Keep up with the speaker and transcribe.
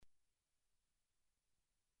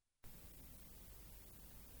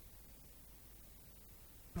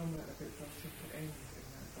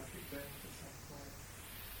been to some place.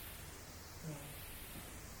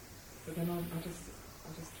 But then I just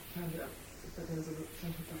found it, but there was a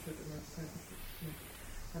sentence I said that made sense.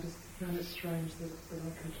 I just found it strange that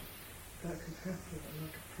that could happen and I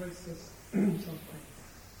could process something.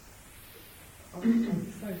 I would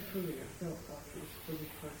say fully, I felt like it was fully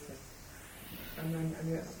processed. And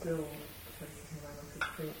yet still processing when I could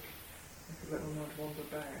think, I could let my mind wander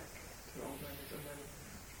back to old memories and then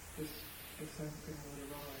the same thing would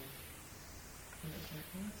arise. And it's like,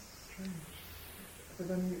 oh, that's strange. But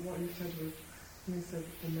then what you said was, when you said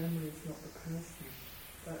the memory is not the person,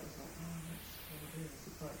 that was like, oh, that's what it is.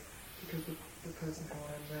 It's like, because the person who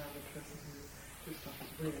I am now, the person who this stuff is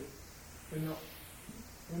with, we're not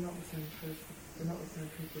the same person. We're not the same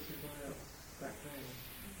people as we were back then.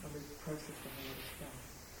 And we've processed a whole lot of stuff.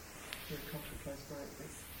 We've come to a place where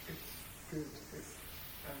it's good, it's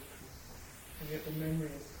open. And yet the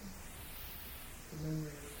memory is still a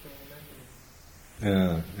memory.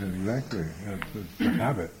 Yeah, exactly. It's the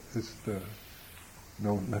habit. It's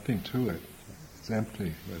nothing to it. It's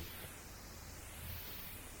empty. But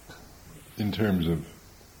in terms of,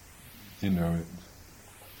 it's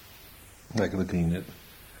like looking at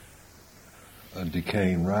a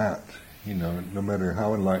decaying rat. No matter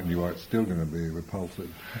how enlightened you are, it's still going to be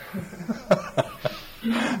repulsive.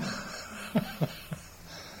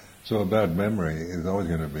 So a bad memory is always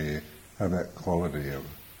going to have that quality of,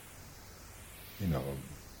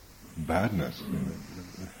 badness.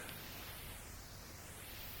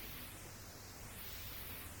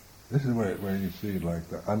 This is where you see like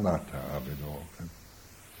the anatta of it all.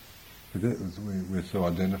 Because we're so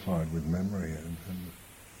identified with memory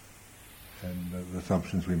and the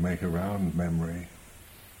assumptions we make around memory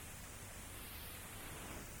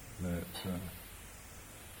that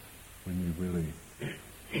when you really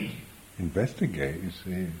investigate, you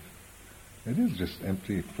see it is just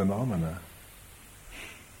empty phenomena.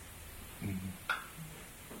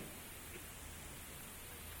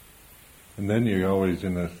 And then you're always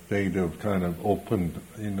in a state of kind of open,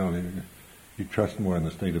 you trust more in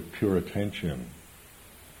the state of pure attention,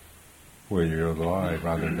 where you're alive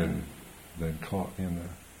rather than caught in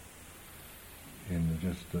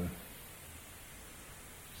just the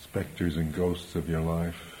specters and ghosts of your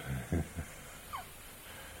life.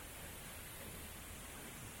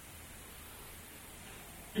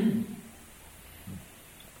 Isn't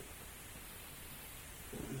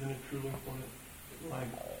it true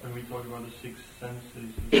like when we talk about the six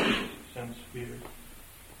senses, the sense spheres,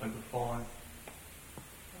 like the five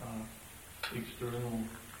external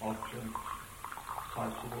objects,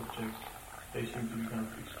 types of objects, they seem to be kind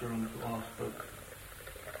of external to us, but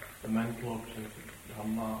the mental objects,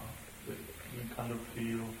 Dhamma, you kind of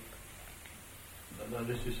feel that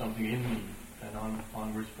this is something in me, and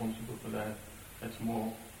I'm responsible for that. That's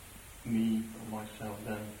more me or myself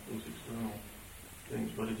than those external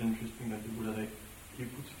things. But it's interesting that the Buddha, he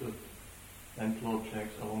puts the mental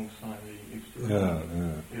objects alongside the external.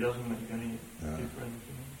 Yeah. It doesn't make any difference.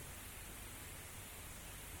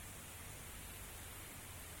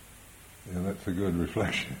 Yeah, that's a good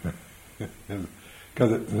reflection.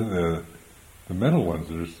 Because the mental ones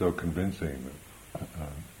that are so convincing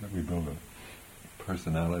that we build a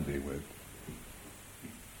personality with.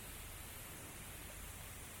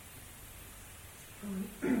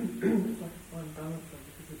 It's like a fine balance though,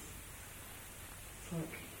 because it's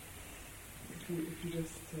like if you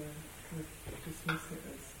just kind of dismiss it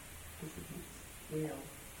as this isn't real,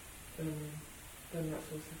 then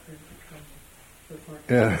that's also creating trouble. So it's like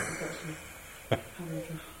it's actually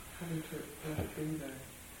having to let it be there.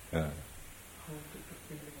 Yeah. Hold the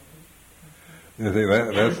feeling of it. You see,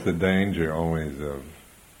 that's the danger always of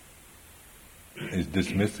is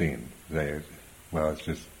dismissing. It's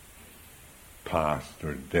just past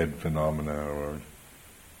or dead phenomena, or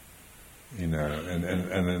and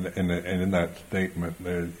in that statement,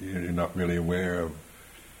 you're not really aware of.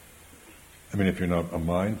 I mean, if you're not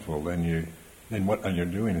mindful, then what you're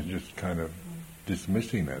doing is just kind of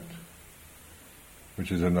dismissing it,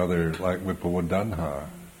 which is another like Vipavoddanha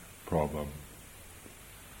problem.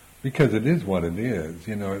 Because it is what it is,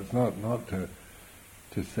 it's not to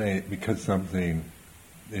say because something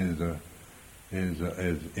is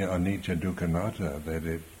anicca dukkha anatta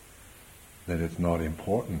that it's not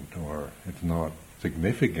important or it's not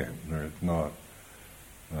significant or it's not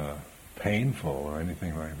painful or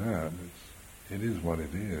anything like that. It is what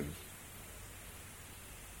it is.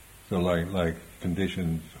 So like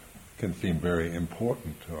conditions can seem very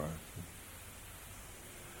important to us.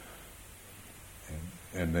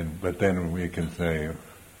 But then we can say,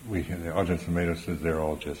 Ajahn Sumedho says they're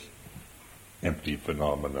all just empty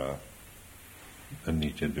phenomena.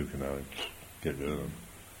 anicca, dukkha, get rid of them.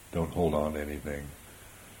 Don't hold on to anything.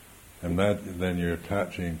 And that then you're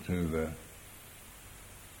attaching to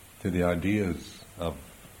the ideas of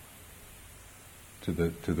to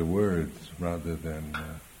the words rather than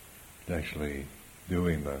actually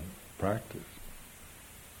doing the practice.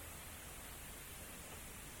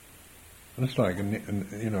 And it's like,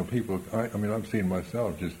 people. I mean, I've seen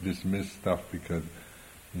myself just dismiss stuff because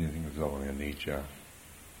you think it's only anicca.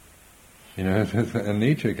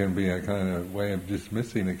 Anicca can be a kind of way of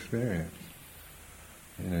dismissing experience.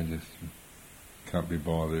 Just can't be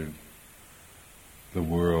bothered. The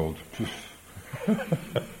world,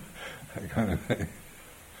 that kind of thing.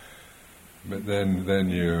 But then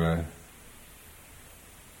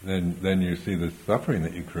you see the suffering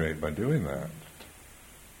that you create by doing that.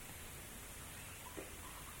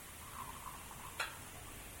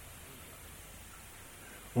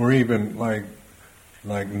 Or even like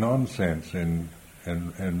nonsense and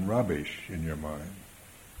rubbish in your mind.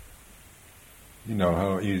 You know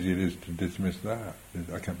how easy it is to dismiss that.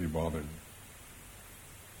 I can't be bothered.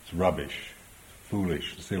 It's rubbish,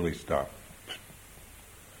 foolish, silly stuff.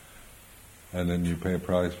 And then you pay a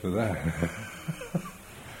price for that.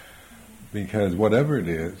 Because whatever it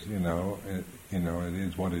is, it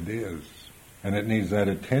is what it is. And it needs that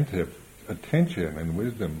attention and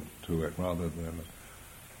wisdom to it rather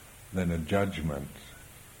than a judgment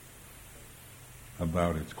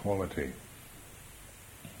about its quality.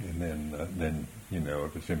 And then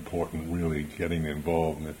if it's important, really getting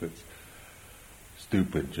involved, and if it's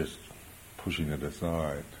stupid, just pushing it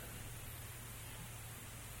aside.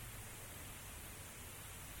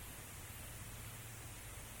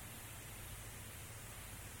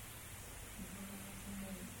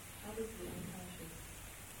 How does the unconscious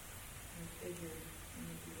figure in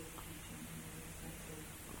the Buddha's teaching in the sense of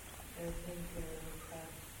there are things that are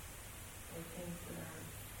repressed, or things that are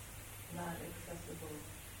not accessible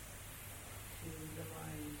to the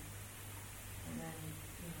mind, and then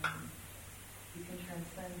you can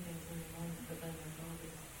transcend things in the moment, but then there's all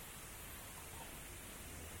this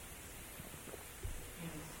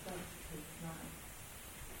stuff that's not,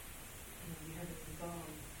 you have it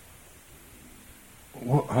dissolved.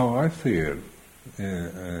 Well, how I see it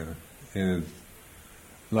is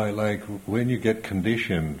like when you get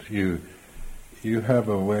conditioned, you have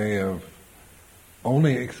a way of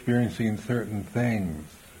only experiencing certain things.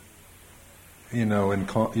 And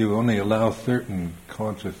you only allow certain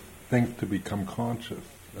conscious things to become conscious,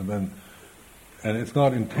 and it's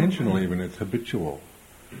not intentional even; it's habitual.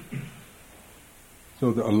 So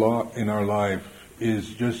a lot in our life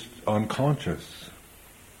is just unconscious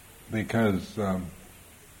because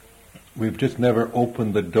we've just never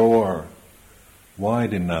opened the door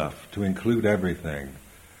wide enough to include everything,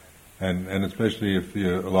 and especially if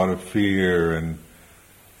a lot of fear and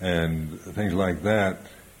things like that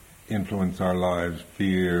influence our lives,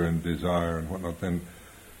 fear and desire and whatnot, then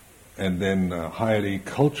a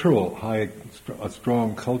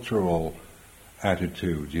strong cultural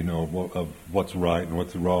attitude, of what's right and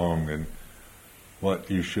what's wrong and what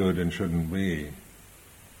you should and shouldn't be.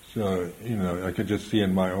 So, I could just see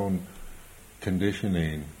in my own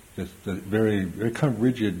conditioning just very, very kind of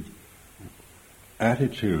rigid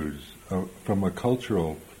attitudes from a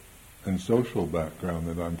cultural and social background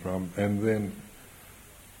that I'm from, and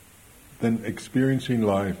then experiencing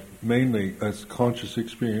life mainly as conscious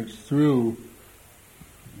experience through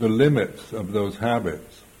the limits of those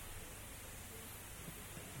habits,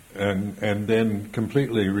 and then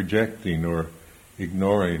completely rejecting or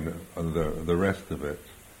ignoring the rest of it.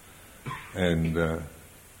 And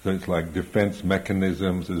so it's like defense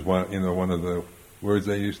mechanisms is one of the words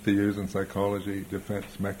they used to use in psychology.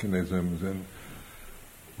 Defense mechanisms and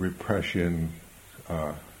repression,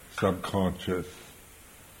 subconscious.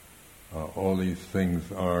 All these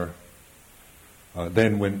things are.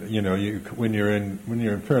 Then when you're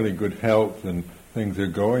in fairly good health and things are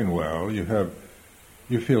going well, you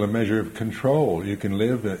feel a measure of control. You can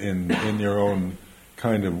live in your own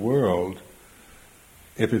kind of world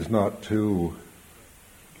if it's not too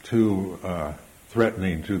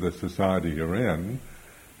threatening to the society you're in,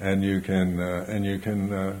 and you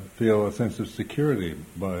can feel a sense of security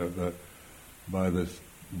by the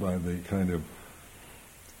kind of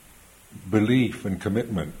belief and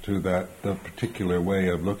commitment to the particular way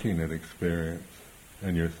of looking at experience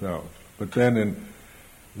and yourself. But then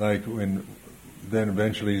then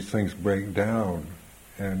eventually these things break down,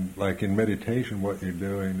 and like in meditation, what you're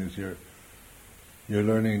doing is you're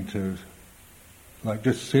learning to, like,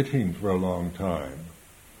 just sitting for a long time.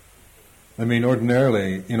 I mean,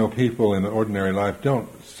 ordinarily, people in ordinary life don't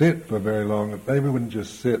sit for very long. They wouldn't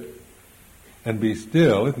just sit and be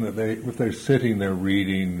still, isn't it? If they're sitting there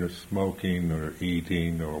reading or smoking or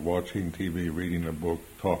eating or watching TV, reading a book,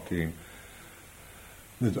 talking,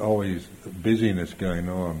 there's always busyness going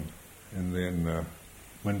on. And then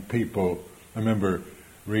when people, I remember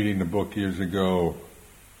reading a book years ago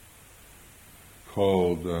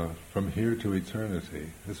called From Here to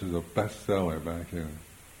Eternity. This was a bestseller back in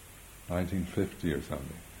 1950 or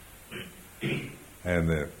something.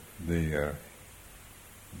 And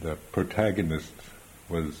the protagonist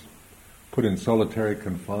was put in solitary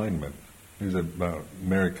confinement. He was about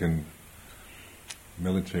American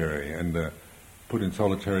military and put in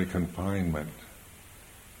solitary confinement.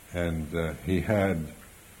 And he had,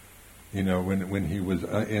 when he was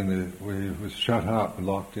when he was shut up,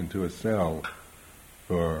 locked into a cell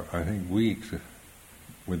for I think weeks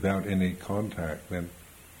without any contact, then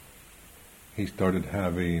he started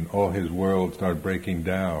having, all his world started breaking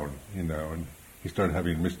down, and he started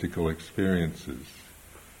having mystical experiences,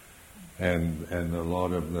 and a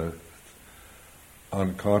lot of the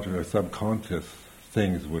unconscious or subconscious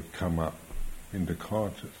things would come up into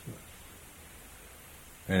consciousness.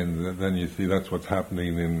 And then you see that's what's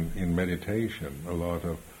happening in meditation. A lot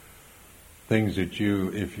of things that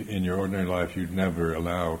if in your ordinary life you'd never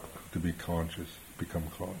allow to be conscious, become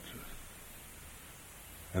conscious.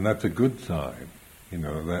 And that's a good sign,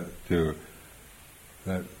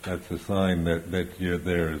 that's a sign that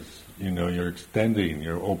you're extending,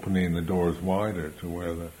 you're opening the doors wider to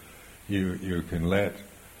where you can let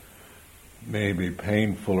maybe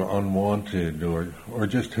painful or unwanted or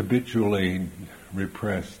just habitually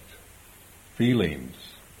repressed feelings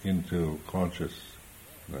into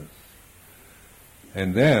consciousness.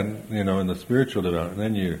 And then, in the spiritual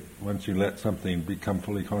development, then once you let something become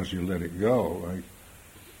fully conscious, you let it go,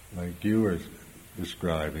 like you were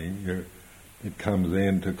describing, it comes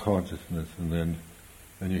into consciousness, and then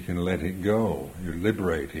you can let it go. You're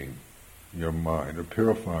liberating your mind, or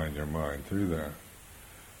purifying your mind through that.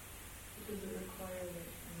 Does it require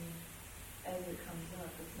that, as it comes up,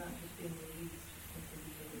 it's not just being released simply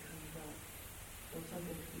because it comes up? So if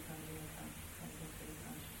something comes into the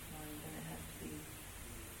conscious mind, then it has to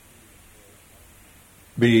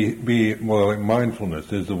be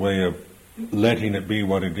mindfulness is the way of letting it be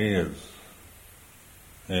what it is,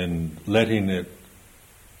 and letting it,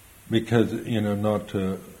 because not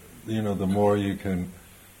to, the more you can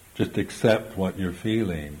just accept what you're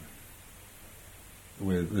feeling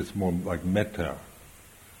with this more like metta,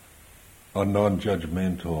 a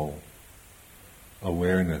non-judgmental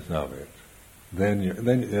awareness of it, then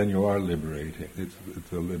you are liberating. It's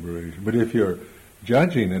a liberation. But if you're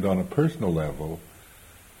judging it on a personal level,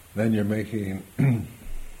 then you're making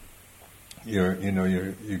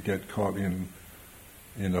you get caught in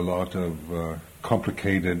a lot of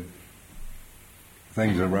complicated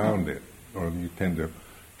things around it, or you tend to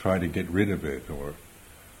try to get rid of it,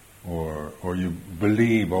 or you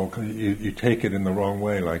believe, you take it in the wrong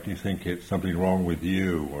way, like you think it's something wrong with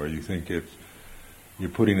you, or you think you're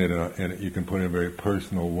putting it you can put it in a very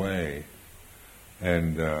personal way,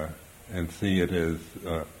 and see it as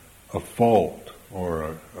a fault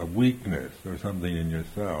or a weakness or something in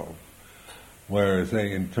yourself. Whereas,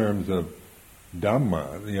 say, in terms of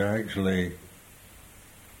Dhamma, you're actually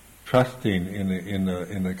trusting in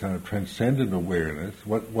the kind of transcendent awareness,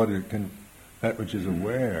 that which is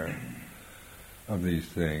aware of these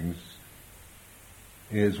things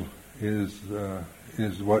is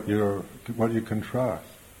what you can trust,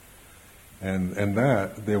 and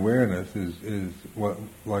that the awareness is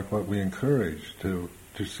what we encourage to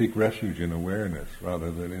seek refuge in awareness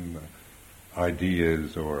rather than in the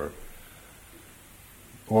ideas or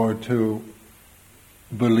to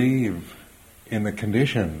believe in the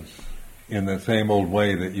conditions in the same old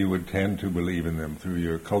way that you would tend to believe in them through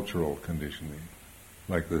your cultural conditioning,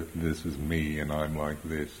 like this is me and I'm like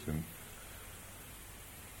this, and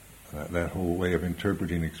that whole way of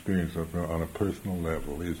interpreting experience on a personal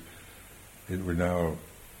level we're now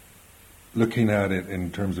looking at it in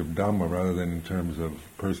terms of Dhamma rather than in terms of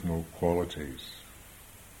personal qualities.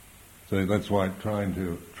 So that's why trying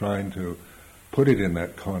to put it in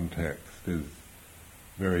that context is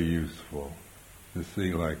very useful, to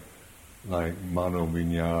see like Mano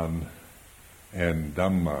Vinyan and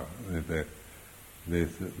Dhamma, that the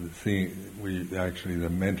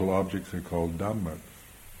mental objects are called Dhammas.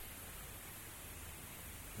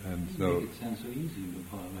 And so it sounds so easy,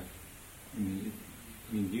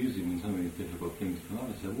 usually when some of these difficult things come up,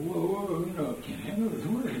 I say, whoa, I can't handle this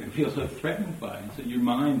word. I feel so threatened by it. So your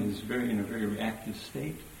mind is in a very reactive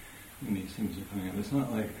state when these things are coming up. It's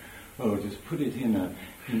not like, just put it in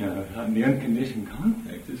the unconditioned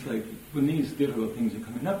context. It's like when these difficult things are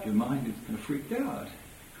coming up, your mind is kind of freaked out.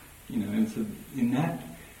 And so in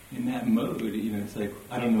that mode, it's like,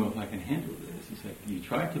 I don't know if I can handle this. It's like you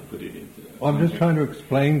try to put it into... Well, I'm just trying to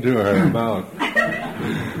explain to her about...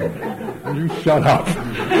 You shut up.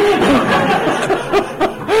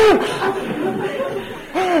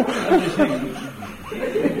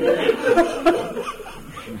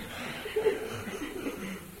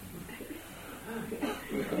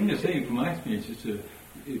 I'm just saying, from my experience,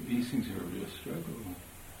 these things are a real struggle.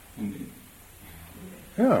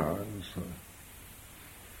 Yeah.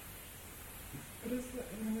 But is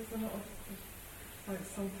there not like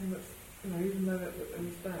something that's, even though it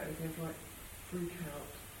was there, there's like freak out,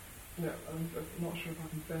 I'm not sure if I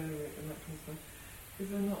can bear it and that kind of stuff. Is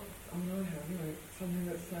there not, I have, something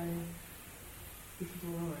that's saying, this is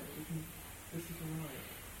alright, this is alright.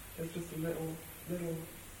 There's just a little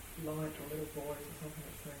light or little voice or something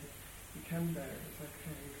that's saying, you can bear it, it's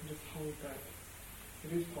okay, you can just hold that.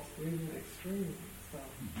 It is possible, even the extreme stuff,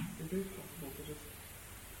 it is possible to just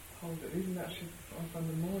hold it. Even actually, I find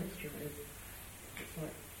the more extreme it is, it's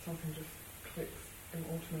like something just clicks in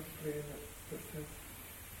automatically that says,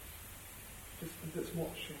 that's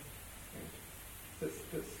watching it, that's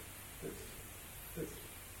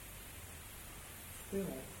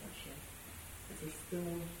still, actually. It's a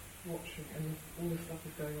still watching, and all this stuff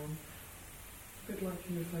is going on. A bit like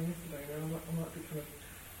you were saying yesterday, I might be kind of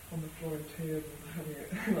on the floor in tears and having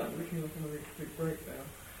it, like looking like I'm having a big breakdown.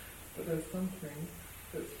 But there's something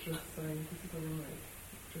that's just saying, this is alright,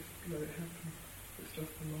 just let it happen, it's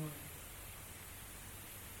just the mind.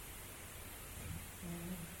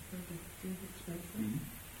 Maybe, do you experience that?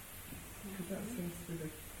 Because that seems to be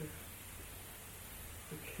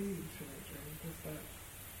the key to it, really, just that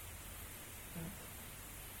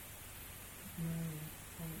knowing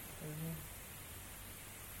what's going on,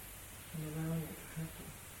 and allowing it to happen.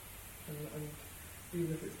 And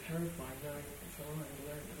even if it's terrifying, knowing it's alright, and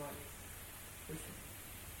allowing it, like, this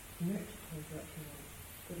next concept,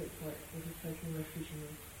 that it's like, this is taking refuge in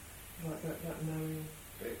like that knowing,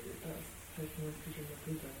 that's taking refuge in the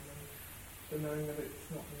Buddha, and then the knowing that it's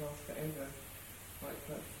not going to last forever, like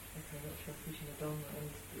that's, okay, that's refuge in the Dhamma,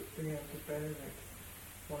 and being able to bear it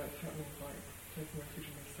while it's happening, like taking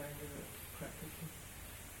refuge in the Sangha that's practicing.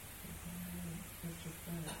 It's just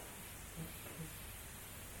that.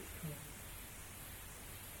 It's kind of...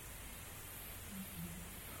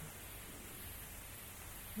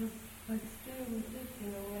 I still with this,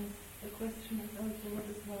 when the question is also what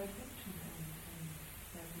is my attention in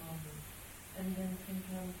that moment. And then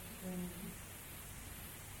sometimes when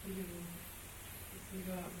you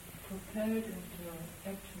are prepared into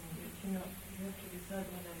action, you have to decide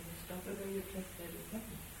whether you stop it or you just let it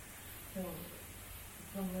happen. So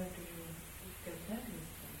from where do you get that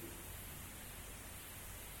insight?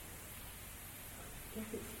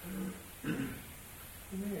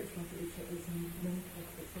 For me, it's like it's a mental,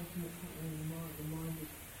 it's something that's happening in the mind. The mind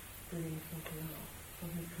is bringing something out.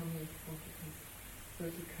 Something's coming into consciousness.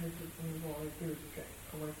 So it's a case of, what I do is get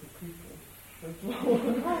away from people. First of all,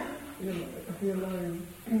 be alone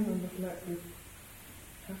and just let this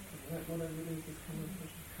happen. Let whatever it is coming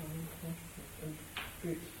into consciousness and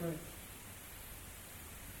be expressed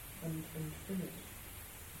and finished.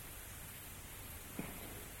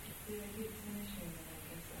 The idea of finishing, I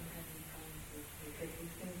guess I'm having problems with, because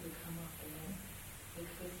these things would come up, and then with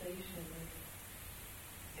cessation,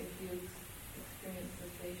 if you experience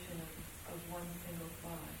cessation of one single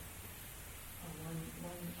thought, or one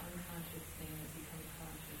unconscious thing that becomes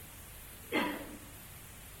conscious,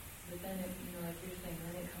 but then it, like you're saying,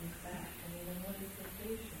 then it comes back. Then what is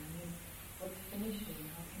cessation? What's finishing?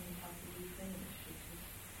 How can you possibly finish?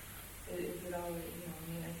 Is it already,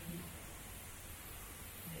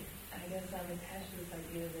 I guess I'm attached to this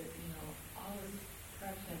idea that, all this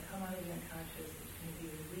perhaps going to come out of the unconscious, it's going to be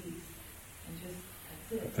released, and just,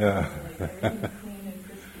 that's it. Yeah. So like everything's clean and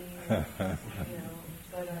pristine,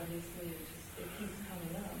 but obviously it keeps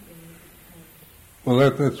coming up, and you just kind of... Well,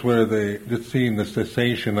 that's where just seeing the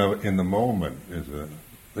cessation of in the moment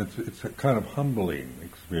it's a kind of humbling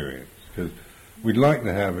experience, because we'd like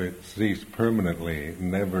to have it cease permanently,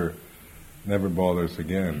 never bother us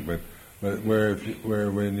again, but where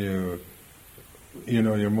when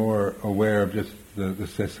you're more aware of just the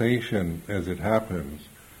cessation as it happens,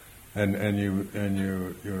 and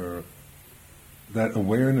your that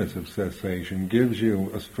awareness of cessation gives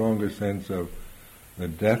you a stronger sense of the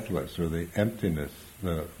deathless or the emptiness,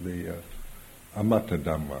 the amata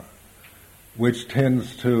dhamma, which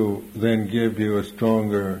tends to then give you a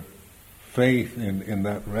stronger faith in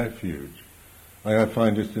that refuge, I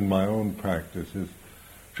find just in my own practice is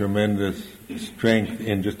tremendous strength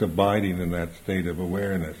in just abiding in that state of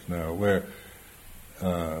awareness now, where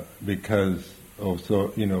because of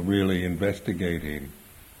really investigating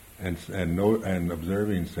and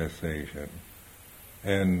observing cessation,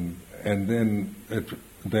 and then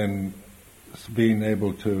being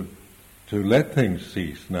able to let things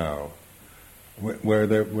cease now. Where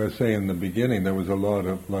there was, say, in the beginning, there was a lot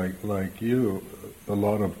of like you, a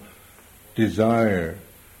lot of desire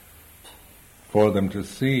for them to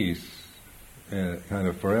cease, kind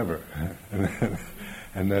of forever,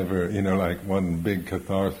 and never, like one big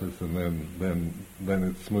catharsis, and then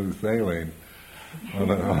it's smooth sailing on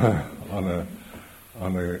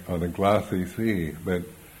a glassy sea. But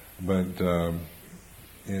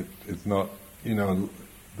it's not,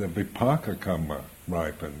 the vipaka karma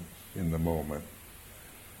ripens in the moment,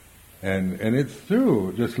 and it's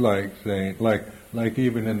true. Just like saying, like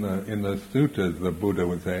even in the suttas, the Buddha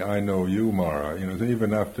would say, "I know you, Mara." So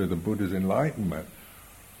even after the Buddha's enlightenment,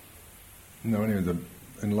 and he was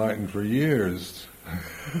enlightened for years.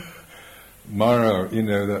 Mara,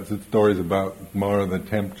 that's the stories about Mara the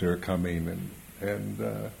tempter coming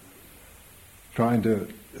and trying to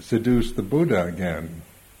seduce the Buddha again,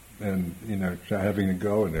 and having a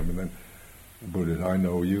go at him, and then the Buddha, "I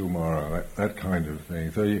know you, Mara," that kind of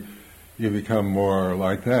thing. So you become more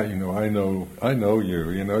like that. I know you.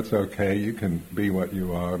 It's okay. You can be what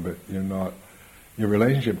you are, but you're not. Your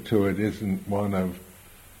relationship to it isn't one of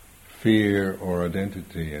fear or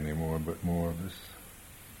identity anymore, but more of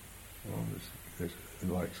this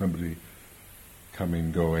like somebody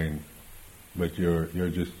coming, going, but you're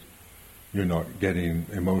not getting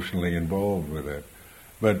emotionally involved with it.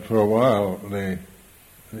 But for a while, it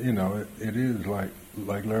is like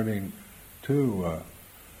learning to.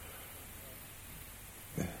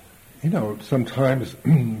 Sometimes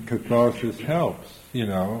catharsis helps.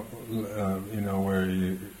 Where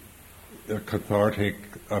a cathartic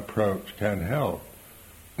approach can help,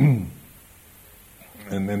 and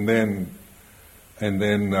then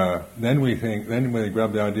we think. Then we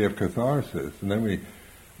grab the idea of catharsis, and then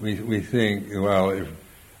we think, well, if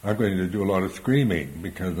I'm going to do a lot of screaming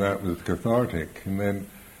because that was cathartic, and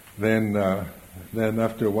then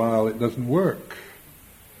after a while it doesn't work,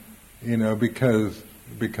 because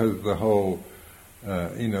the whole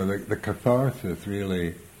the catharsis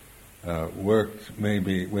really worked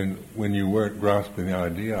maybe when you weren't grasping the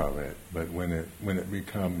idea of it, but when it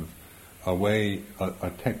becomes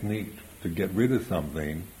a technique to get rid of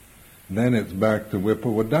something, then it's back to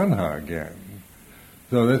Vipavadana again.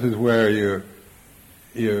 So this is where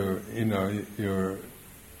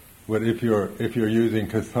but if you're using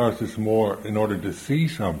catharsis more in order to see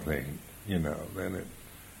something, then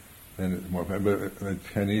it's more. But it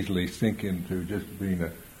can easily sink into just being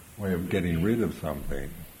a way of getting rid of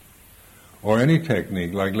something, or any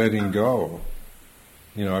technique like letting go.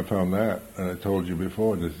 I found that, and I told you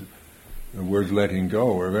before. The words "letting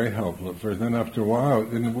go" were very helpful at first. Then after a while,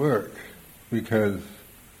 it didn't work because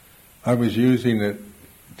I was using it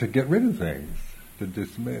to get rid of things, to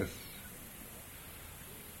dismiss.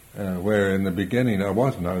 Where in the beginning I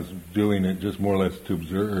wasn't. I was doing it just more or less to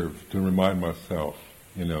observe, to remind myself,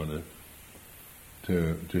 to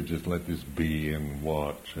just let this be and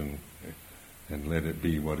watch and let it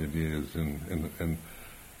be what it is, and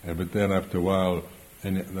but then after a while,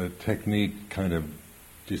 and the technique kind of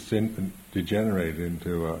degenerated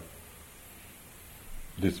into a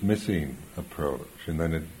dismissing approach, and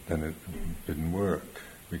then it didn't work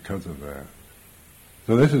because of that.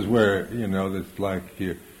 So this is where it's like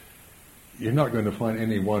you're not going to find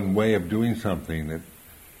any one way of doing something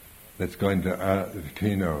that's going to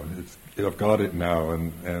I've got it now,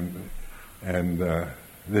 and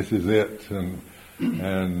this is it, and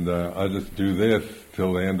I'll just do this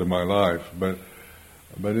till the end of my life. But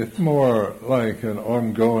it's more like an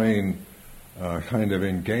ongoing kind of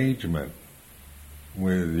engagement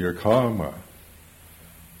with your karma,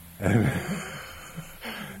 and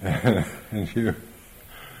you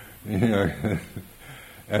and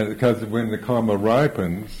because when the karma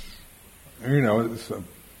ripens, it's how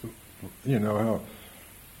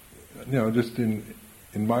just in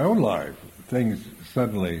my own life, things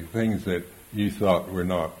that you thought were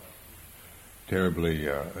not terribly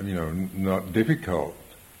not difficult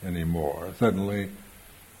anymore, suddenly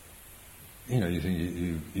you think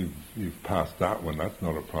you've passed that one, that's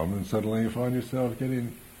not a problem, and suddenly you find yourself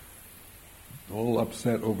getting all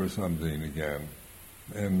upset over something again,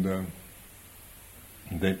 and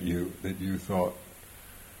that you thought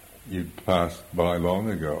you'd passed by long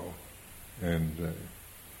ago, and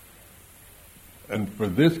for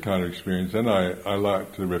this kind of experience, then I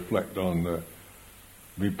like to reflect on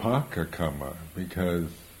vipaka karma, because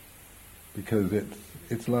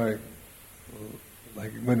it's like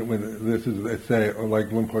when this is, they say, or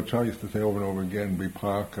like Luang Por Chah used to say over and over again,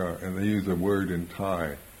 vipaka, and they use the word in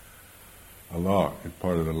Thai a lot. It's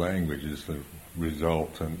part of the language. It's the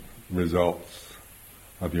results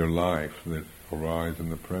of your life that arise in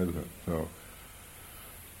the present. So,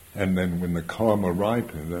 and then when the karma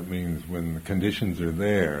ripens, that means when the conditions are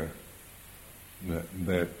there,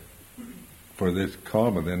 that for this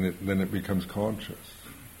karma, then it becomes conscious,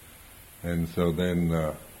 and so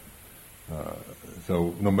then.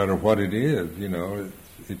 So no matter what it is,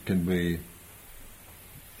 it can be,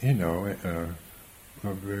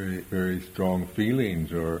 very, very strong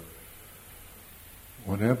feelings or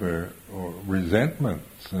whatever, or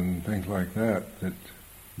resentments and things like that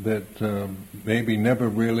maybe you never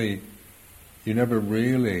really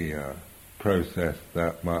processed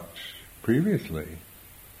that much previously.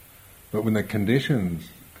 But when the conditions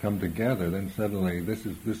come together, then suddenly this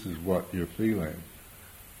is what you're feeling.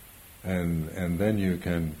 And then you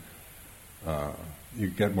can you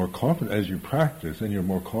get more confident as you practice, and you're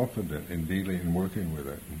more confident in dealing and working with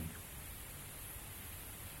it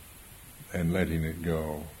and letting it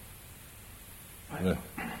go. I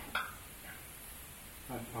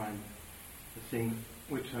find the things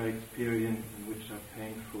which I experience and which are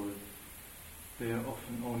painful, they are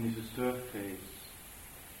often only the surface.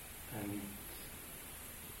 And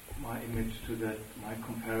my image to that, my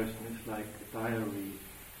comparison is like a diary.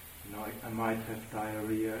 I might have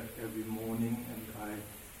diarrhea every morning and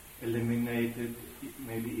I eliminate it,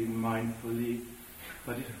 maybe even mindfully,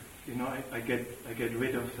 but I get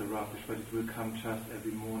rid of the rubbish, but it will come just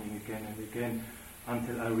every morning again and again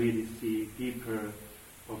until I really see deeper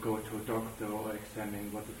or go to a doctor or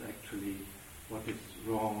examine what is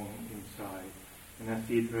wrong inside. And I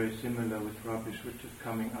see it very similar with rubbish which is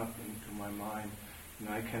coming up into my mind.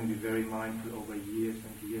 I can be very mindful over years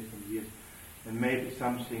and years and years. And maybe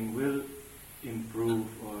something will improve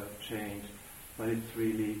or change, but it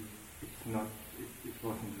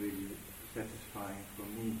wasn't really satisfying for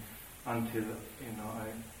me until,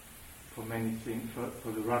 for many things,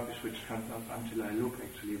 for the rubbish which comes up, until I look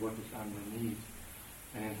actually what is underneath.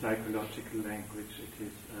 And in psychological language it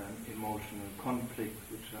is emotional conflicts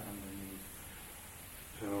which are underneath.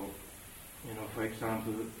 So, for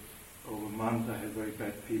example, over months I had very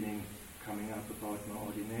bad feelings coming up about my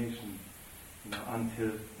ordination.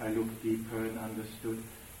 Until I looked deeper and understood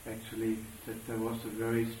actually that there was a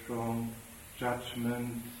very strong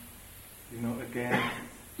judgment, against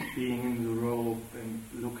being in the robe and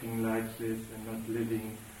looking like this and not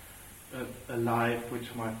living a life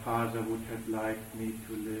which my father would have liked me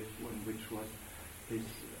to live, and which was his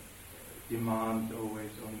demand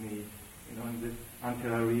always on me.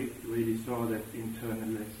 Until I really saw that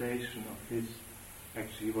internalization of his,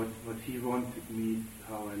 actually what he wanted me,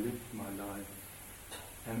 how I lived my life.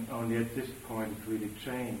 And only at this point it really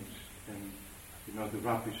changed, and the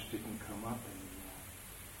rubbish didn't come up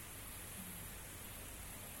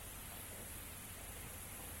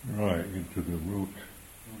anymore. Right, into the root.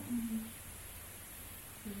 Mm-hmm.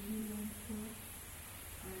 I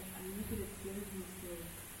look at it as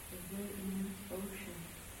a very immense ocean,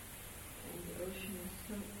 and the ocean is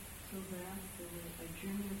so vast, and I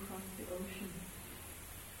journey across the ocean.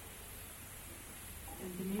 And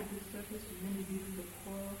beneath the surface are many beautiful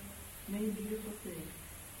coral, many beautiful things,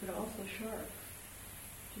 but also sharks,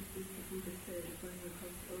 just as the Buddha said, going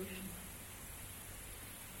across the ocean.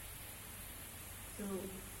 So,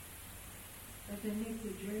 as I make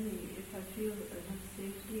the journey, if I feel enough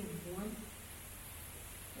safety and warmth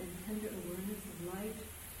and tender awareness of light,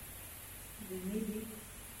 then maybe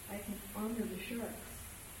I can honor the sharks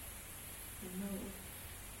and know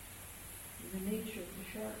the nature of the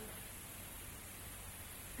shark.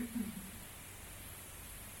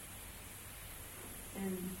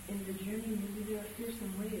 And in the journey, maybe there are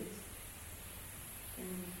fearsome waves.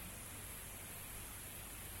 And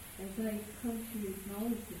as I come to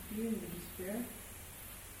acknowledge the fear and the despair,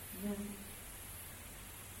 then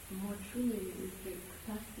the more truly is the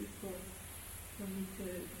capacity for me to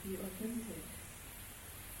be authentic.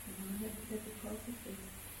 And I have to get the process of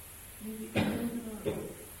maybe on.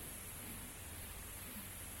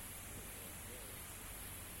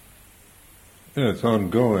 Yeah, it's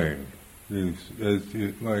ongoing.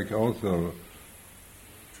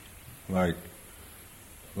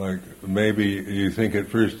 Like maybe you think at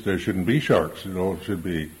first there shouldn't be sharks. It all should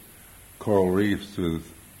be coral reefs with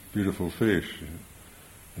beautiful fish.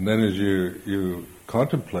 And then as you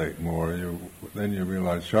contemplate more, then you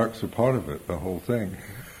realize sharks are part of it, the whole thing,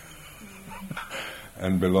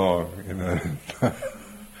 and belong.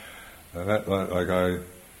 Like I,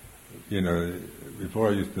 before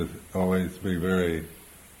I used to always be very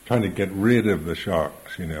trying to get rid of the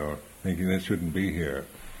sharks, thinking they shouldn't be here.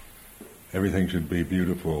 Everything should be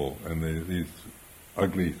beautiful, and these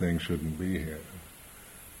ugly things shouldn't be here.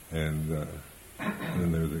 And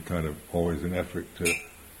then there's a kind of always an effort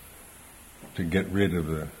to get rid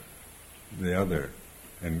of the other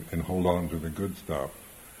and hold on to the good stuff.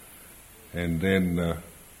 And then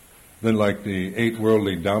like the 8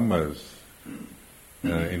 worldly dhammas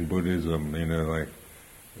in Buddhism, like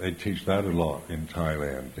they teach that a lot in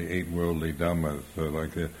Thailand. The 8 worldly dhammas, so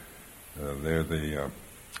like they're the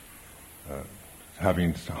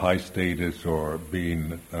having high status or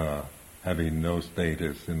being having no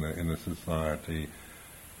status in the society,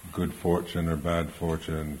 good fortune or bad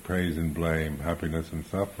fortune, praise and blame, happiness and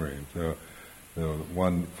suffering. So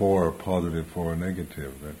 4 positive, 4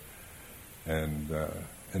 negative, and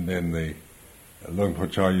then the Luang Por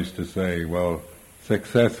Chah used to say, well,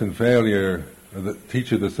 success and failure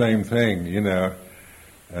teach you the same thing,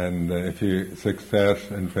 and if you success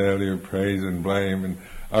and failure, praise and blame, and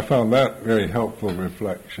I found that very helpful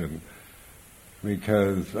reflection,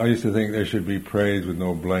 because I used to think there should be praise with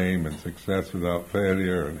no blame, and success without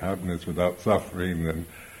failure, and happiness without suffering,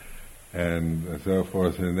 and so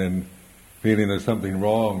forth, and then feeling there's something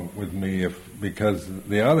wrong with me because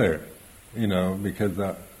the other, because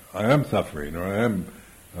I am suffering, or I am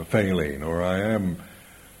failing, or I am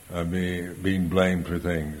being blamed for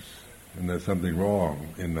things, and there's something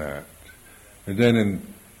wrong in that. And then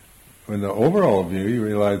in the overall view, you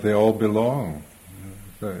realize they all belong.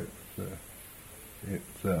 So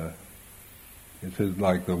it's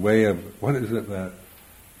like the way of, what is it, that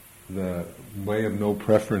the way of no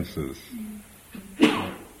preferences.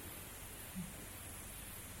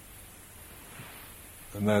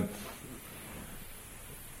 And that's,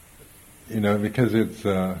 because it's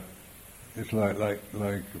like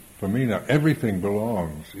for me now, everything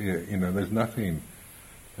belongs. There's nothing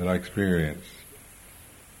that I experience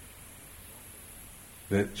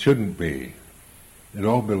that shouldn't be. It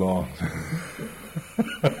all belongs.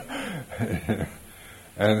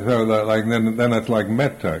 And so then it's like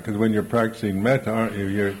metta, because when you're practicing metta, aren't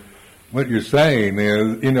you? What you're saying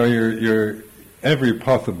is, you're every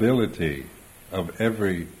possibility of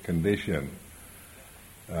every condition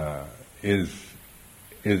is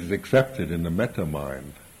accepted in the metta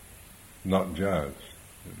mind, not judged.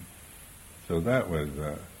 So that was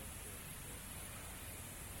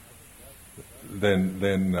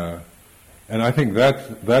and I think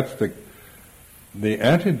that's the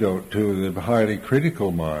antidote to the highly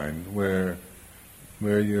critical mind, where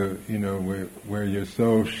you're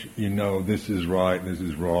so this is right, this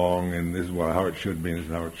is wrong, and this is how it should be, and this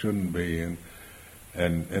is how it shouldn't be,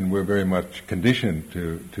 and we're very much conditioned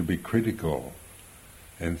to be critical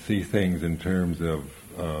and see things in terms of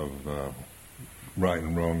right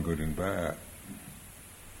and wrong, good and bad.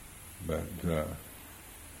 But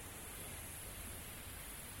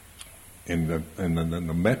in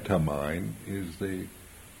the metta mind is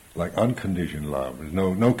like unconditioned love. There's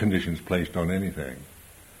no conditions placed on anything.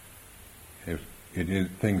 If it is,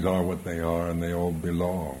 things are what they are, and they all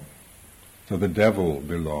belong. So the devil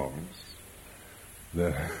belongs.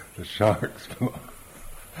 The sharks belong.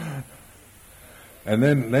 And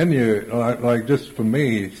then you, like just for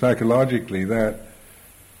me, psychologically, that's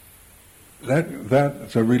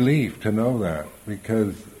a relief to know that,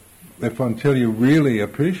 because until you really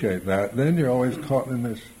appreciate that, then you're always caught in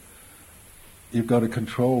this, you've got to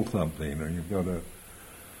control something, or you've got to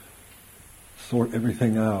sort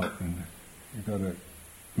everything out, and you've got to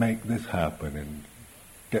make this happen and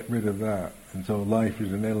get rid of that. And so life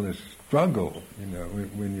is an endless struggle,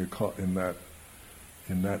 when you're caught in that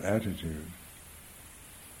attitude.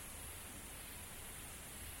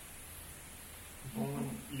 When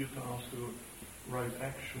you ask the right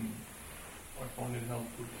action, I find it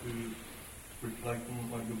helpful to reflect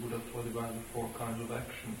on, like the Buddha taught about the 4 kinds of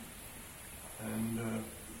action. And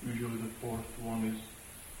usually the 4th one is,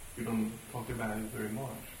 you don't talk about it very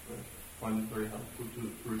much, but I find it very helpful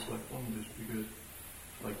to reflect on this, because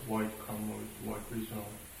like white karma with white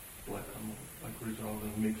result, black karma with black result,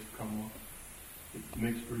 and mixed karma with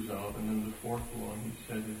mixed result. And then the 4th one, he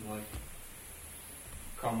said, is like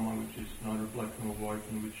karma which is neither black nor white,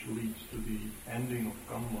 and which leads to the ending of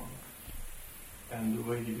karma. And the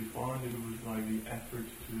way he defined it was like the effort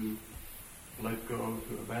to let go,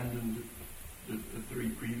 to abandon the 3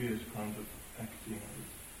 previous kinds of acting,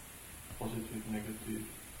 positive, negative.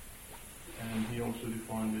 And he also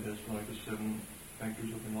defined it as like the 7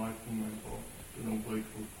 factors of enlightenment, or the Noble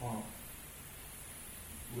Eightfold Path,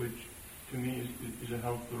 which to me is a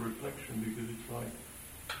helpful reflection, because it's like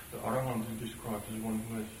the Arahant is described as one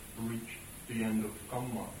who has reached the end of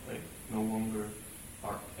karma. They no longer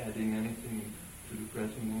are adding anything to the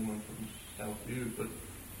present moment from self-view. But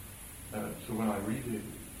so when I read it,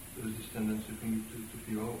 there's this tendency for me to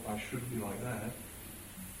feel, oh, I should be like that,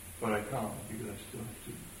 but I can't because I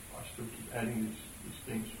still keep adding these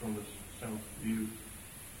things from the self-view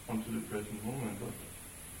onto the present moment.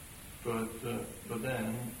 But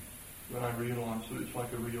then when I realize, so it's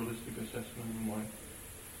like a realistic assessment of my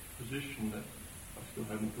position that I still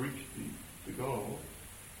haven't reached the goal,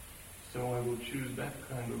 so I will choose that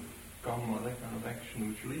kind of karma, that kind of action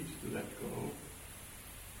which leads to that goal.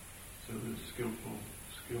 So the skillful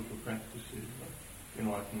practices like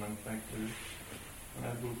enlightenment factors, and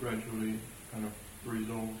that will gradually kind of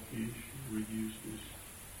resolve the issue, reduce this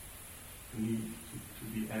need to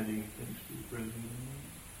be adding things to the present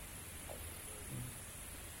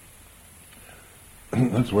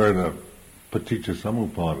moment. That's where the Paticca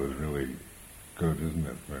Samuppada is really good, isn't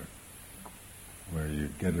it? Where you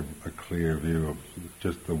get a clear view of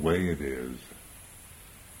just the way it is,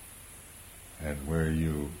 and where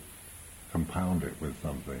you compound it with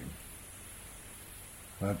something.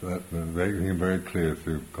 That became very clear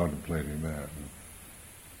through contemplating that.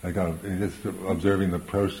 Just observing the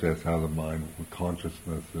process, how the mind,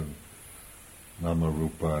 consciousness, and nama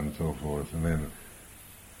rupa and so forth,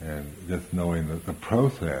 and just knowing that the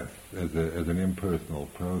process as an impersonal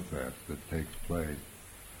process that takes place,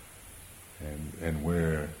 and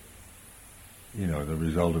where, the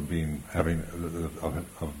result of being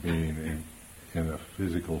in a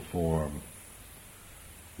physical form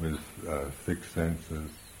with six senses,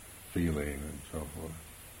 feeling and so forth,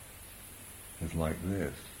 is like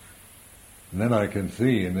this. And then I can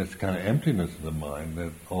see in this kind of emptiness of the mind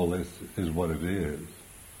that all this is what it is.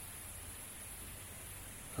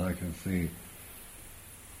 I can see,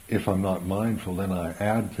 if I'm not mindful, then I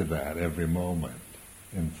add to that every moment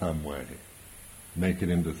in some way, make it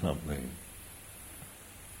into something.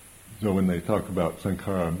 So when they talk about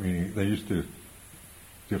sankhara, meaning they used to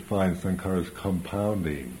define sankhara as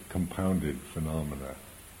compounded phenomena,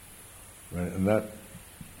 right? And that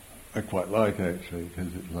I quite like actually,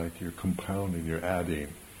 because it's like you're compounding, you're adding.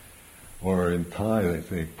 Or in Thai they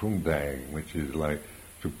say prung dang, which is like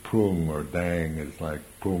to prung, or dang is like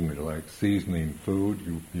prung, is like seasoning food.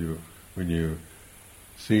 You when you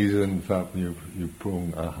season something, you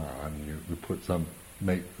prung ahan, you put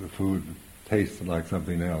make the food taste like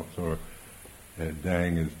something else. Or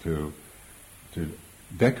dang is to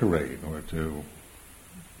decorate or to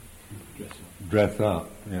dress up.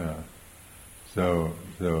 Yeah. So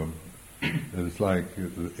it's like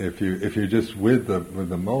if you're just with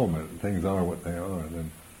the moment, things are what they are.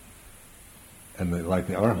 Like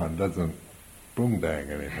the Arahant doesn't boom dang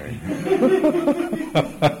anything.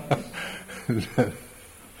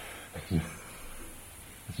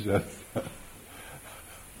 It's just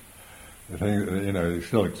the thing. He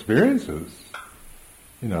still experiences.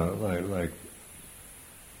 Like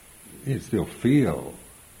you still feel.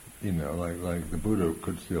 Like the Buddha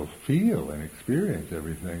could still feel and experience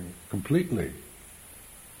everything completely.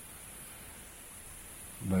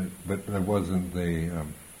 But there wasn't the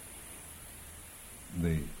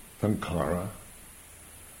sankhara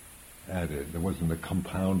added. There wasn't the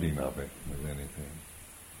compounding of it with anything.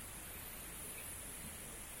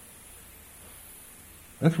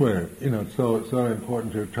 That's where, it's so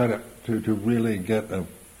important to try to really get a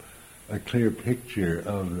clear picture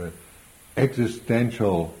of the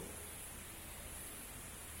existential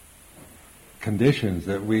conditions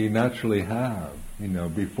that we naturally have,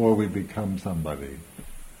 before we become somebody.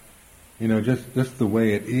 Just the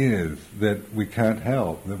way it is, that we can't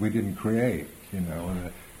help, that we didn't create, and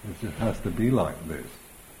it just has to be like this.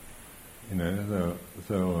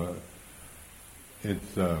 So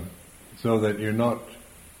it's so that you're not,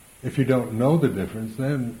 if you don't know the difference,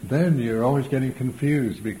 then you're always getting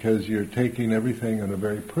confused because you're taking everything in a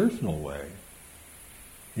very personal way.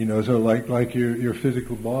 So like your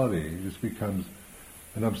physical body just becomes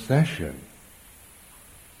an obsession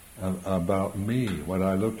about me, what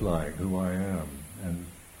I look like, who I am,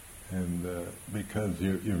 and because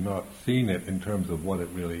you've not seen it in terms of what it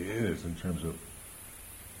really is, in terms of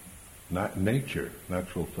nature,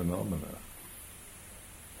 natural phenomena,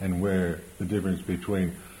 and where the difference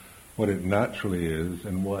between what it naturally is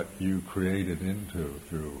and what you create it into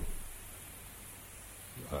through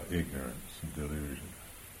ignorance and delusion.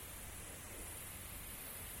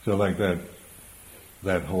 So like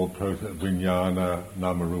that whole process, vijnana,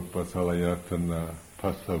 namarupa, salayatana,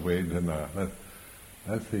 phassa vedana,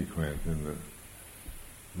 that sequence is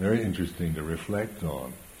very interesting to reflect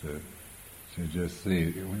on, to just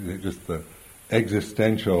see, just the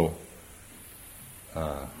existential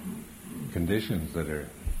conditions that are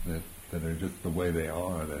just the way they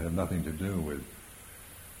are, that have nothing to do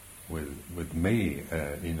with me.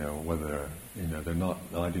 Whether they're not.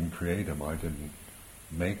 I didn't create them. I didn't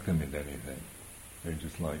make them into anything. They're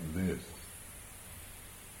just like this.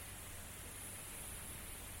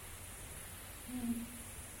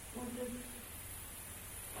 What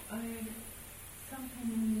if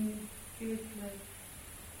something feels like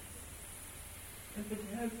a bit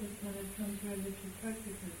helpless when it comes really to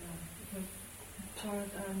practical life, because as far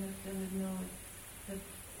as I understand it now, that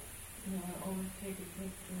I always take it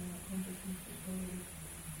back to consciousness is holy.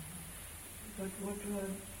 But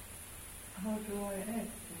how do I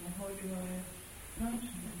act? How do I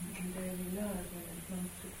function in daily life when it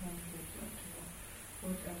comes to conflict or to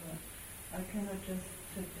whatever? I cannot just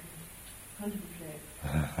sit and contemplate.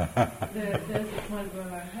 There's a point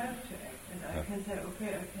where I have to act, and I can say,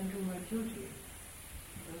 okay, I can do my duty.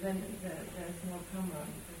 So then there's no karma,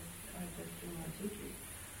 because I just do my duty.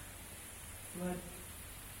 But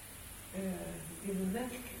even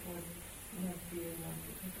that would not be enough,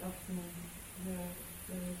 because often there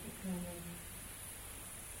is a kind of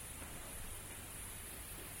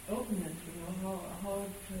openness, how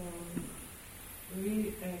to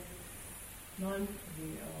react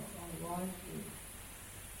mindfully or wisely.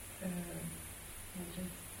 I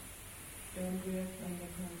just don't react under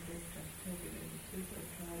conflict, just take it as it is, or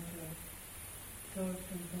try to solve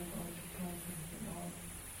something or to find something out.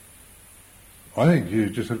 I think you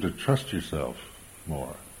just have to trust yourself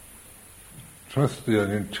more. Trust the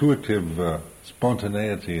intuitive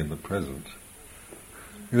spontaneity in the present.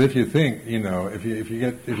 Because if you think,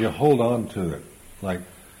 if you hold on to it, like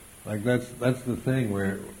that's the thing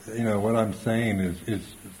where, what I'm saying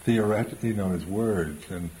is theoretical, is words,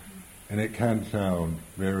 and it can sound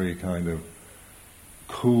very kind of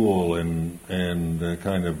cool and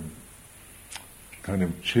kind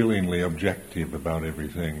of chillingly objective about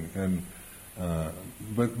everything, and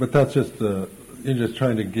but that's just you're just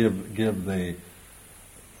trying to give the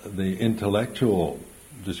intellectual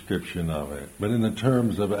description of it. But in the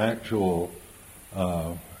terms of actual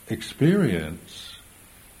experience,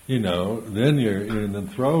 then you're in the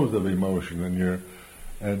throes of emotion,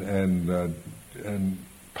 and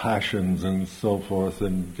passions and so forth,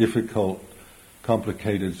 and difficult,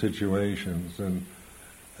 complicated situations,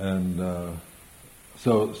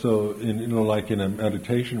 so in like in a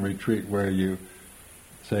meditation retreat where you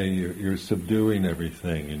say you're subduing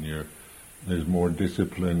everything, and there's more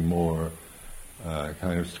discipline, more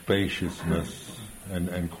kind of spaciousness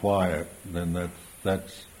and quiet, then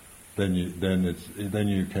then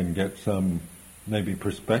you can get some maybe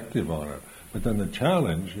perspective on it. But then the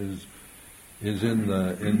challenge is in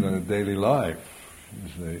the daily life, you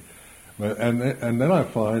see. And then I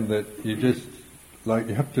find that you just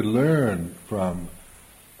you have to learn from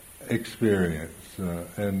experience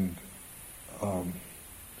and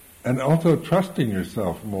also trusting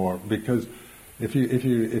yourself more, because if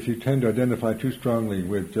you tend to identify too strongly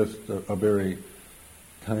with just a very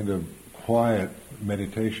kind of quiet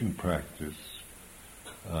meditation practice,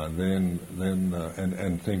 then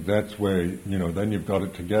think that's where then you've got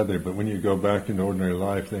it together. But when you go back into ordinary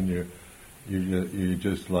life, then you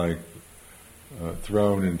just like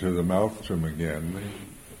thrown into the maelstrom again.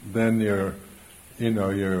 Then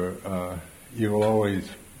you'll always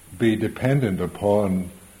be dependent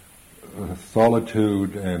upon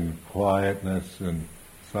solitude and quietness and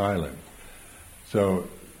silence. So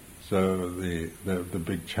the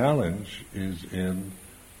big challenge is in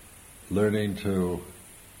learning to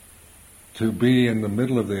be in the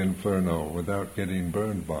middle of the inferno without getting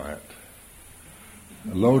burned by it.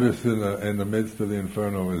 A lotus in the midst of the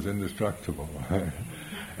inferno is indestructible.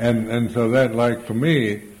 and so that, like for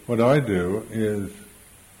me, what I've done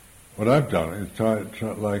is try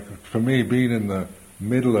like for me, being in the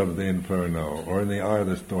middle of the inferno or in the eye of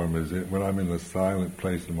the storm is when I'm in the silent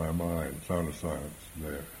place in my mind, sound of silence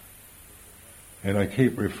there. And I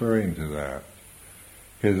keep referring to that,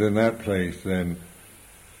 because in that place, then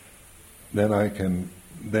I can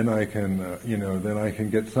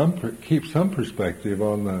get keep some perspective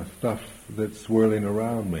on the stuff that's swirling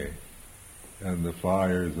around me, and the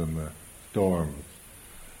fires and the storms,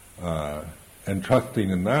 and trusting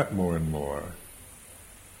in that more and more,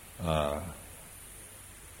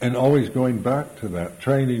 and always going back to that,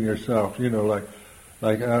 training yourself, like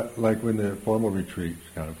when the formal retreat's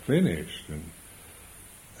kind of finished,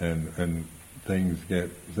 and things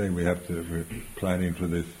say we're planning for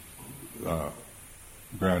this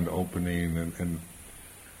grand opening, and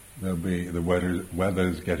there'll be the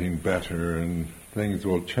weather's getting better, and things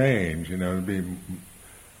will change. It'll be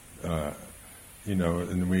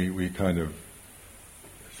and we kind of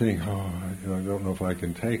think, I don't know if I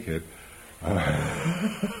can take it.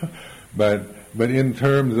 But in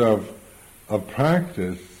terms of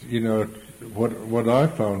practice, what I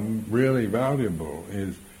found really valuable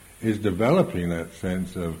is developing that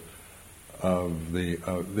sense of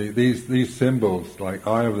these symbols, like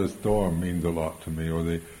Eye of the Storm means a lot to me, or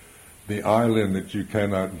the island that you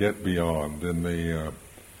cannot get beyond, and the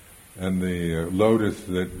lotus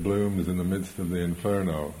that blooms in the midst of the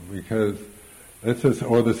inferno, because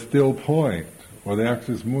or the still point, or the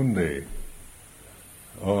axis mundi,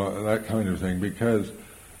 or that kind of thing, because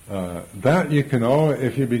that you can all,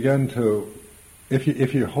 if you begin to,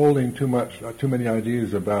 if you're holding too many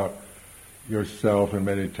ideas about yourself and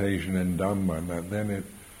meditation and Dhamma,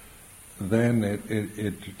 then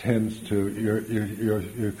it tends to,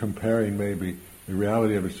 you're comparing maybe the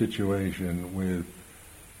reality of a situation with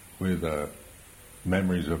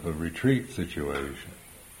memories of a retreat situation,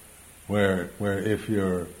 where if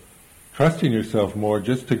you're trusting yourself more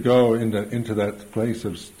just to go into that place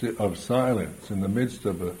of silence in the midst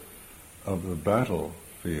of the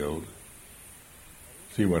battlefield,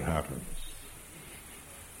 see what happens.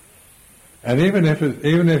 And even if you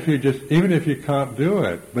can't do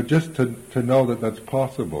it, but just to know that that's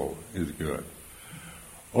possible is good.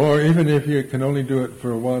 Or even if you can only do it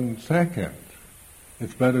for 1 second,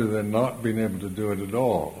 it's better than not being able to do it at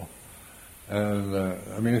all.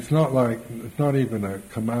 And it's not even a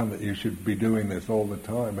command that you should be doing this all the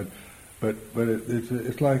time, but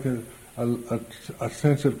it's like a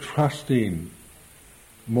sense of trusting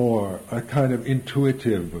more, a kind of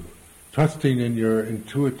intuitive, trusting in your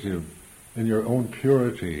intuitive, in your own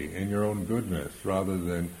purity, in your own goodness, rather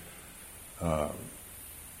than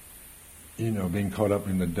being caught up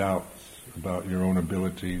in the doubts about your own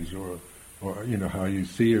abilities or how you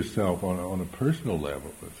see yourself on a personal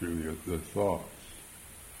level through the thoughts.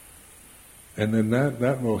 And then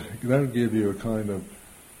that'll give you a kind of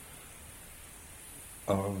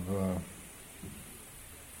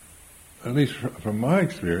at least from my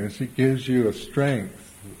experience, it gives you a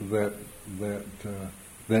strength that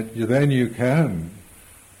then you can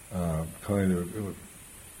kind of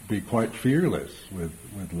be quite fearless with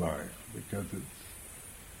life, because it's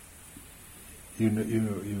you know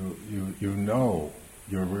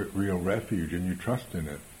your real refuge and you trust in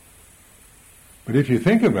it. But if you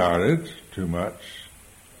think about it too much,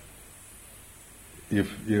 if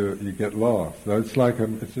you get lost. So it's like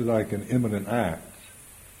an imminent act,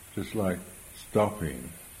 just like stopping,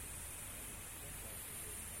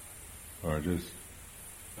 or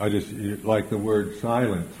I just like the word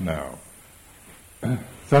silence now.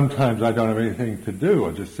 Sometimes I don't have anything to do.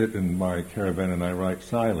 I just sit in my caravan and I write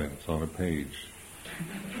silence on a page.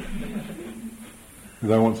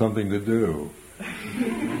 Because I want something to do.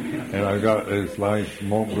 And I've got this nice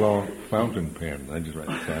Mont Blanc fountain pen. I just write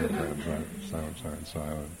silence.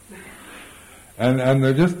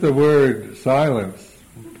 And just the word silence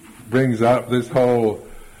brings up this whole,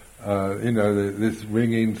 this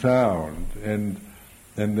ringing sound. And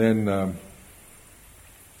then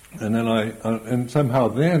somehow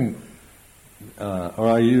then, or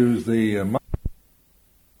I use the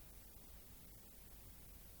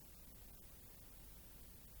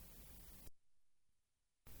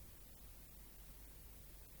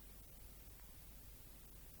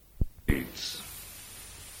beads.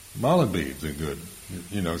 Mala beads are good.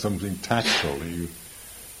 Something tactile.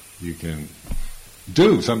 You can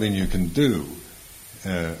do something. You can do,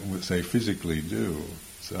 say physically do.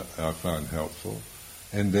 So I found helpful.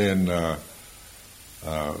 And then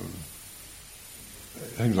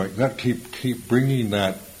things like that keep bringing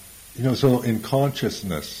that, so in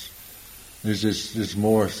consciousness there's this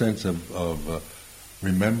more sense of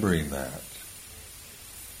remembering that,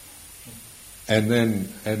 and then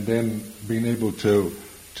being able to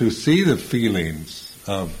see the feelings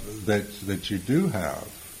of that you do have,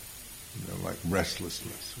 like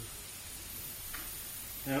restlessness.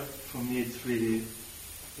 Yeah, for me it's really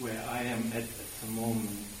where I am at the moment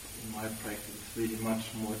in my practice. It's really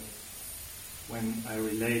much more when I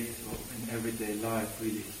relate, or in everyday life,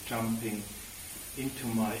 really is jumping into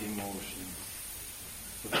my emotions.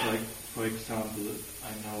 So for example,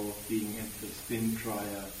 I know being at the spin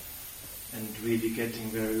dryer and really getting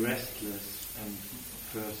very restless, and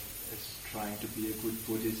first as trying to be a good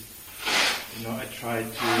Buddhist, I try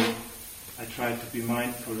to be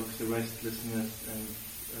mindful of the restlessness and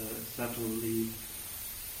subtly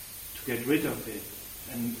to get rid of it.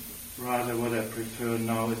 And rather what I prefer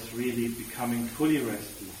now is really becoming fully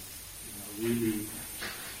restless, really,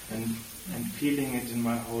 and feeling it in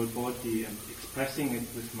my whole body and expressing it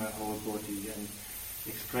with my whole body,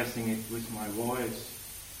 expressing it with my voice,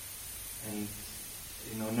 and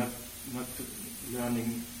not to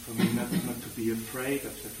learning for me not to be afraid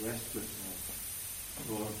of that restlessness,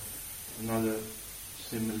 or another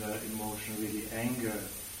similar emotion, really anger,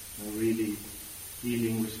 really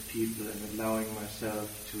dealing with people and allowing myself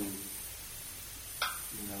to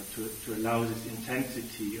allow this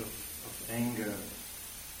intensity of anger,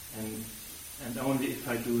 and only if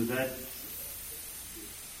I do that,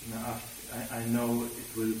 I know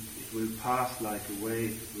it will pass like a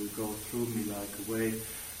wave, it will go through me like a wave,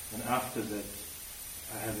 and after that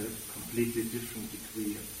I have a completely different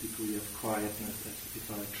degree of quietness, as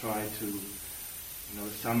if I try to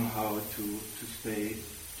somehow to stay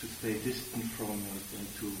distant from it and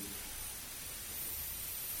to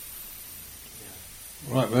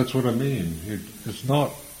Right, that's what I mean. It's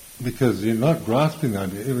not because you're not grasping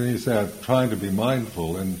that. Even you say, I'm trying to be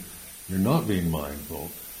mindful, and you're not being mindful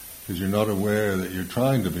because you're not aware that you're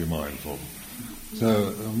trying to be mindful.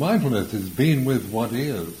 So mindfulness is being with what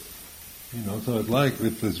is. So it's like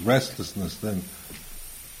if there's restlessness, then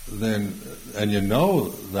and you know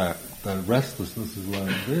that restlessness is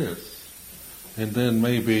like this, and then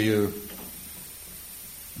maybe you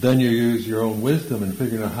use your own wisdom in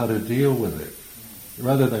figuring out how to deal with it.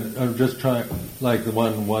 Rather than just trying, like the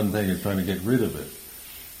one thing is trying to get rid of it,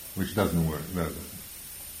 which doesn't work, does it?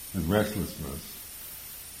 The restlessness.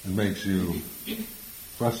 It makes you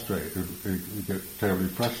frustrated. You get terribly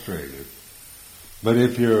frustrated. But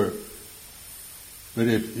if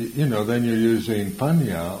then you're using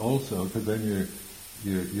panya also, because then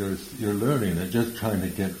you're learning it, just trying to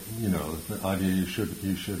get, the idea you shouldn't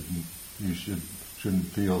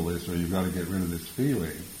feel this, or you've got to get rid of this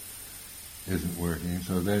feeling, isn't working.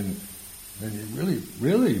 So then you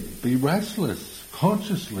really be restless,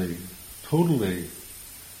 consciously, totally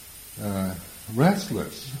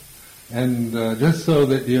restless, and just so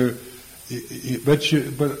that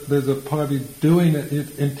but there's a party doing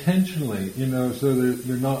it intentionally, so that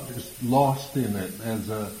you're not just lost in it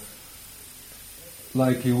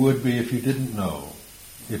like you would be if you didn't know,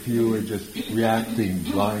 if you were just reacting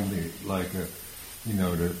blindly, like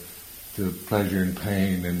to pleasure and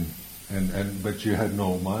pain, and but you had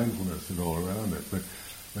no mindfulness at all around it. But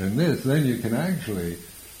in this, then you can actually,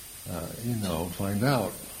 find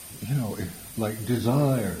out, like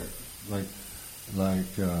desire, like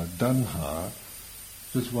Danha.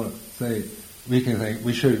 Just want to say, we can think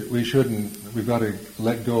we shouldn't. We've got to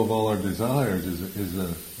let go of all our desires.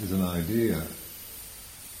 Is an idea.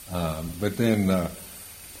 But then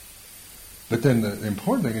the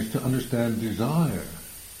important thing is to understand desire.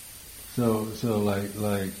 So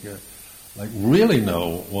like really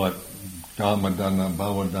know what Kamadana,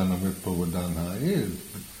 Bhavadana, Vipavodana is.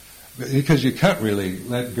 Because you can't really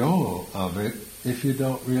let go of it if you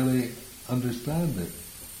don't really understand it.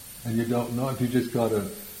 And you don't know, if you just got a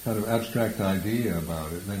kind of abstract idea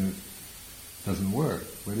about it, then it doesn't work.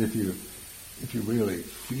 But if you really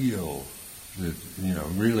feel that,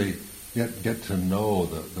 really get to know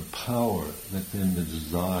the power that's in the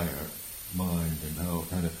desire mind, and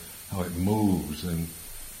how it moves and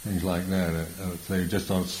things like that, I would say just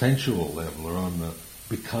on a sensual level, or on the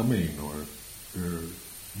becoming, or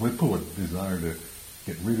Vipawa desire to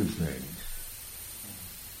get rid of things.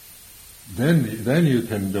 Then you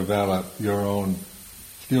can develop your own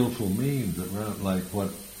skillful means around, like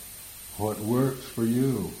what works for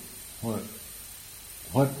you, what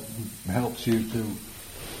helps you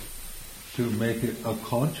to make it a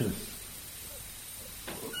conscious.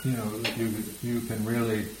 You can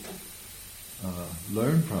really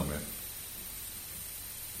learn from it,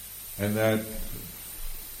 and that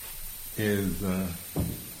is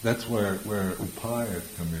that's where upayas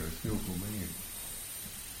come in, a skillful means,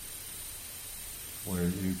 where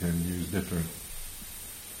you can use different,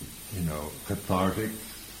 cathartic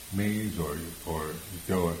means, or you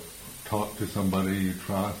go and talk to somebody you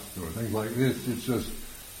trust, or things like this. It's just,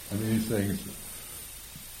 these things,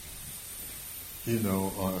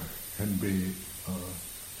 can be,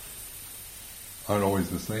 aren't always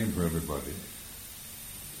the same for everybody.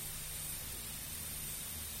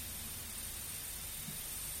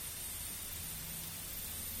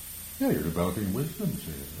 Yeah, you're developing wisdom,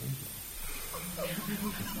 see.